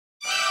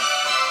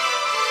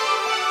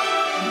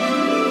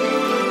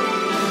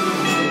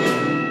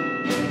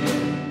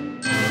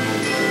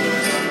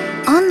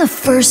the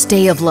first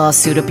day of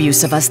Lawsuit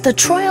Abuse-ivus, the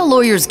trial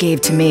lawyers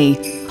gave to me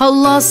a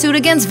lawsuit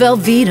against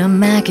Velveeta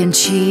mac and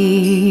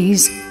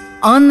cheese.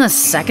 On the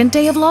second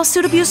day of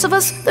Lawsuit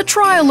Abuse-ivus, the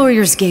trial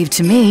lawyers gave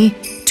to me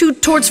 2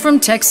 torts from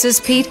Texas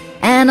Pete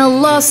and a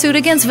lawsuit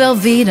against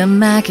Velveeta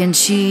mac and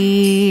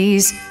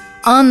cheese.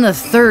 On the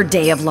third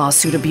day of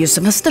Lawsuit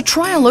Abuse-ivus, the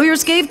trial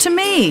lawyers gave to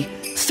me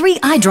 3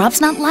 eye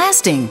drops not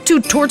lasting, 2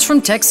 torts from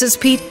Texas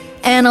Pete,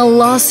 and a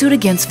lawsuit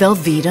against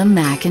Velveeta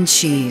mac and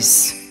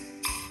cheese.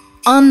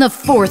 On the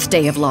fourth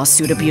day of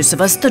Lawsuit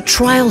Abuse-ivus, the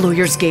trial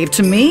lawyers gave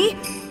to me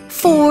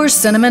 4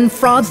 cinnamon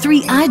fraud,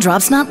 3 eye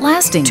drops not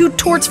lasting, 2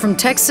 torts from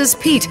Texas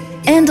Pete,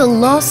 and a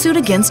lawsuit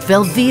against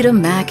Velveeta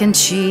mac and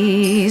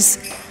cheese.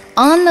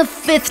 On the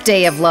fifth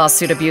day of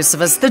Lawsuit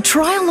Abuse-ivus, the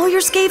trial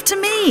lawyers gave to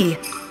me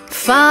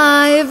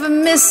 5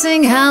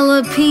 missing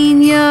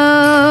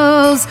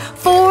jalapenos,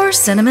 4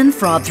 cinnamon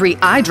fraud, 3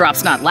 eye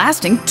drops not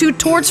lasting, 2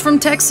 torts from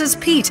Texas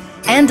Pete,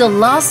 and a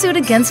lawsuit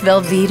against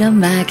Velveeta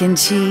mac and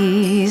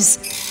cheese.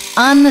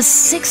 On the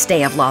sixth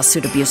day of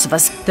Lawsuit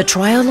Abuse-ivus, the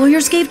trial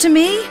lawyers gave to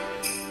me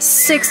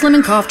 6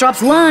 lemon cough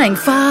drops lying,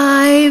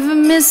 5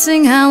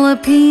 missing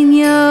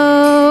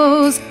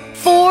jalapenos,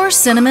 4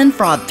 cinnamon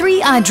fraud,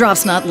 3 eye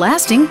drops not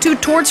lasting, 2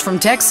 torts from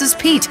Texas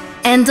Pete,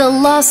 and a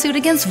lawsuit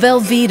against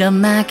Velveeta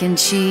mac and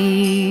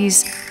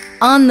cheese.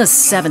 On the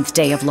seventh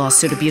day of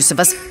Lawsuit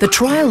Abuse-ivus, the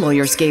trial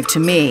lawyers gave to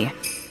me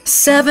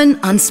 7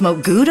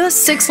 unsmoked Gouda,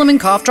 6 lemon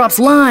cough drops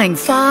lying,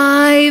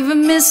 5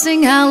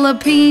 missing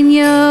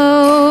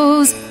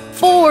jalapenos,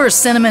 4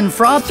 cinnamon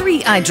fraud,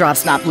 3 eye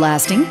drops not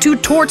lasting, 2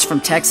 torts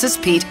from Texas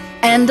Pete,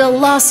 and a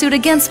lawsuit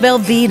against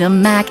Velveeta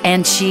mac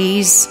and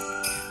cheese.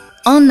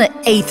 On the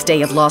 8th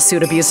day of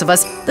Lawsuit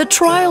Abuse-ivus, the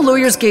trial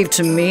lawyers gave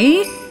to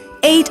me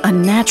 8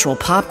 unnatural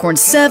popcorn,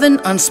 7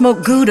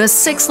 unsmoked Gouda,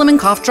 6 lemon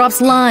cough drops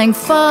lying,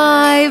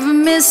 5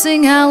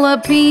 missing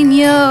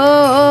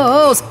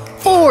jalapenos,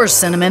 4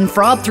 cinnamon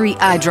fraud, 3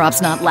 eye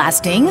drops not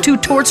lasting, 2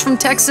 torts from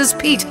Texas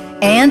Pete,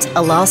 and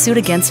a lawsuit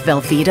against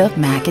Velveeta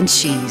mac and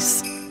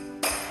cheese.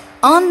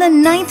 On the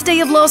 9th day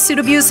of Lawsuit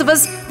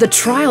Abuse-ivus, the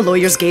trial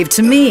lawyers gave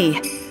to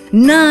me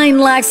 9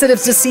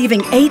 laxatives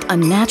deceiving, 8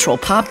 unnatural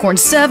popcorn,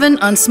 7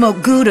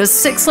 unsmoked Gouda,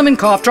 6 lemon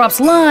cough drops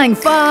lying,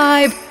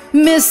 5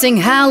 missing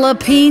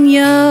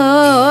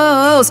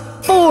jalapenos,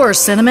 4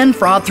 cinnamon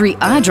fraud, 3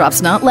 eye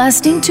drops not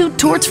lasting, 2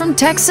 torts from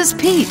Texas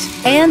Pete,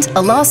 and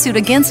a lawsuit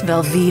against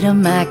Velveeta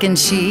mac and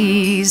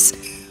cheese.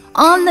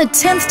 On the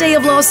 10th day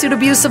of Lawsuit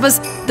Abuse-ivus,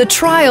 the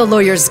trial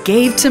lawyers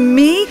gave to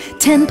me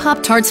 10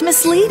 Pop-Tarts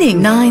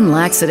misleading, 9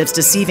 laxatives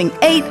deceiving,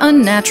 8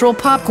 unnatural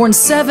popcorn,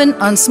 7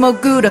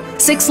 unsmoked Gouda,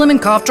 6 lemon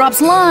cough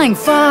drops lying,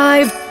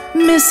 5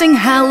 missing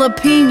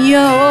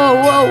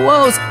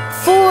jalapenos,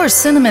 4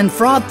 cinnamon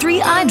fraud,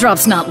 3 eye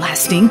drops not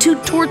lasting, 2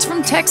 torts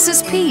from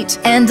Texas Pete,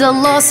 and a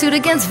lawsuit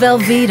against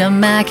Velveeta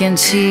mac and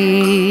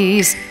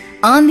cheese.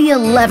 On the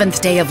 11th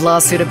day of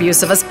Lawsuit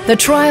Abuse-ivus, the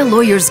trial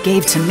lawyers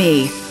gave to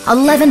me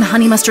 11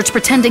 honey mustards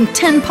pretending,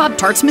 10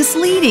 Pop-Tarts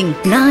misleading,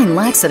 9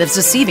 laxatives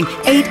deceiving,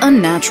 8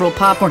 unnatural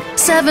popcorn,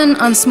 7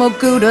 unsmoked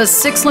Gouda,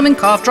 6 lemon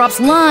cough drops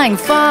lying,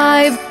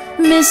 5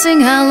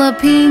 missing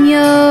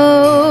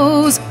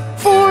jalapenos,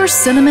 4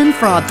 cinnamon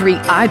fraud, 3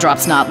 eye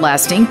drops not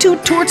lasting, 2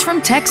 torts from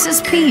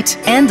Texas Pete,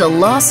 and a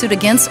lawsuit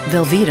against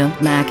Velveeta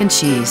mac and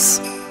cheese.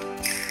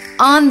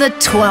 On the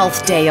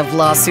 12th day of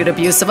Lawsuit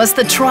Abuse-ivus,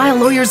 the trial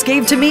lawyers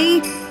gave to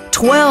me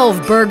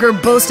 12 burger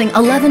boasting,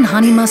 11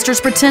 honey mustards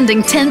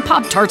pretending, 10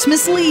 Pop-Tarts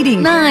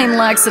misleading, 9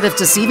 laxative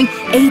deceiving,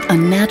 8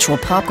 unnatural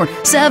popcorn,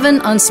 7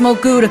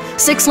 unsmoked Gouda,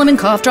 6 lemon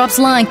cough drops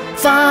lying,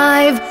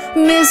 5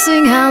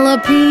 missing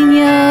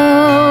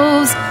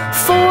jalapenos,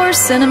 4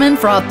 cinnamon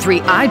fraud, 3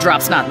 eye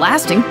drops not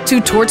lasting,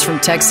 2 torts from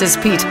Texas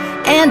Pete,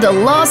 and a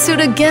lawsuit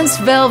against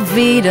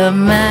Velveeta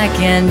mac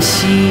and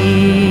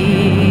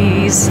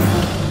cheese.